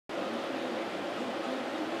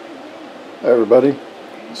Hi everybody,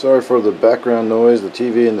 sorry for the background noise. The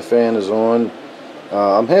TV and the fan is on.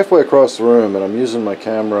 I'm halfway across the room and I'm using my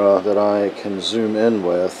camera that I can zoom in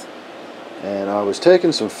with, and I was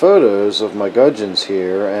taking some photos of my gudgeons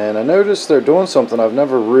here and I noticed they're doing something I've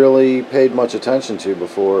never really paid much attention to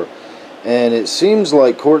before, and it seems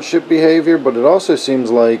like courtship behavior, but it also seems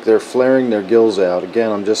like they're flaring their gills out.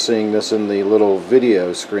 Again, I'm just seeing this in the little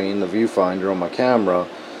video screen, the viewfinder on my camera,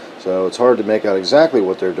 so it's hard to make out exactly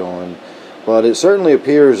what they're doing. But it certainly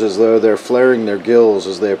appears as though they're flaring their gills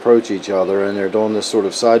as they approach each other, and they're doing this sort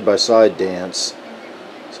of side-by-side dance.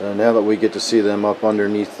 So now that we get to see them up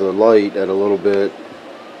underneath the light at a little bit,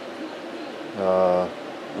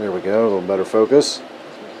 there we go, a little better focus.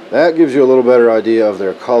 That gives you a little better idea of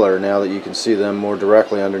their color now that you can see them more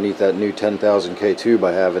directly underneath that new 10,000K tube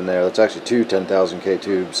I have in there. That's actually two 10,000K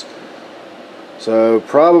tubes. So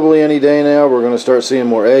probably any day now we're going to start seeing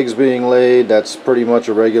more eggs being laid. That's pretty much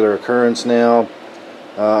a regular occurrence now.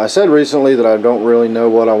 I said recently that I don't really know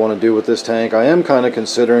what I want to do with this tank. I am kind of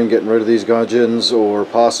considering getting rid of these gudgeons or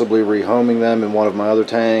possibly rehoming them in one of my other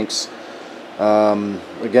tanks.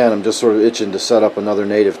 Again, I'm just sort of itching to set up another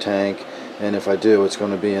native tank, and if I do, it's going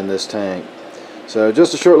to be in this tank. So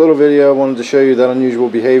just a short little video. I wanted to show you that unusual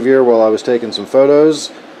behavior while I was taking some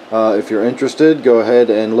photos. If you're interested, go ahead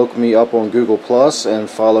and look me up on Google Plus and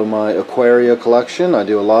follow my Aquaria collection. I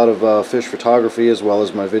do a lot of fish photography as well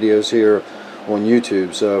as my videos here on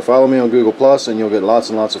YouTube. So follow me on Google Plus and you'll get lots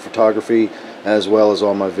and lots of photography as well as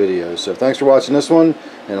all my videos. So thanks for watching this one,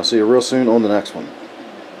 and I'll see you real soon on the next one.